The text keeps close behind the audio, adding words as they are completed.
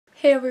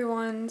Hey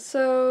everyone,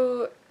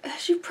 so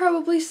as you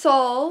probably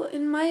saw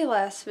in my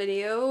last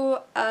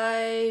video,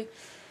 I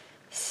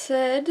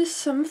said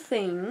some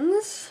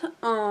things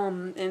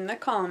in the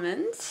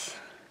comments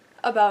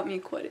about me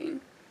quitting.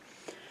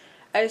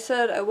 I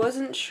said I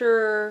wasn't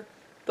sure,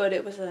 but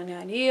it was an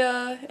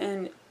idea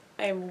and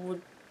I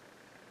would,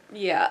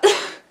 yeah.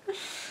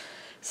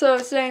 So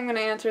today I'm going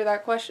to answer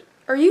that question.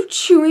 Are you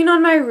chewing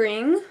on my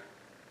ring?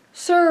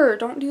 Sir,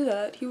 don't do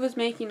that. He was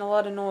making a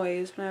lot of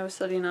noise when I was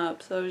setting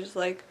up, so I was just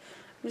like,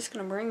 I'm just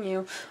gonna bring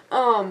you.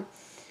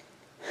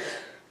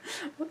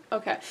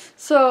 Okay,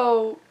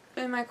 so,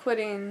 am I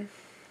quitting?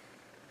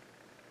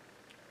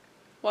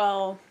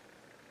 Well,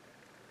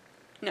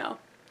 no,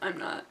 I'm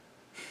not.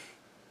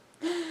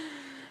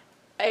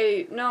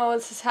 I know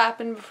this has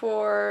happened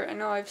before. I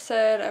know I've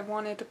said I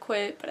wanted to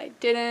quit, but I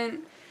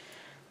didn't.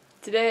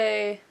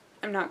 Today,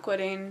 I'm not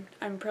quitting.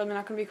 I'm probably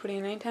not going to be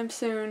quitting anytime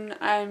soon.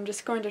 I'm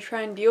just going to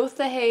try and deal with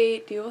the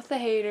hate, deal with the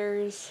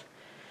haters.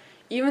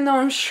 Even though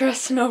I'm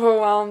stressed and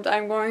overwhelmed,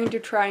 I'm going to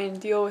try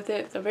and deal with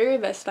it the very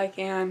best I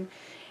can.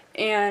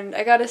 And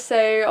I gotta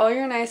say, all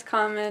your nice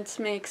comments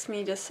makes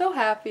me just so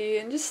happy,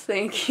 and just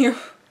thank you.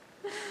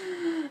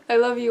 I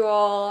love you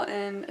all,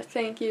 and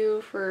thank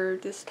you for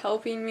just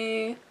helping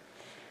me.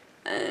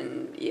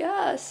 And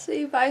yeah,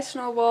 say bye,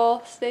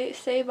 Snowball.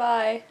 Say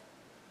bye.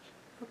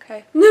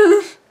 Okay.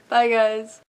 Bye, guys.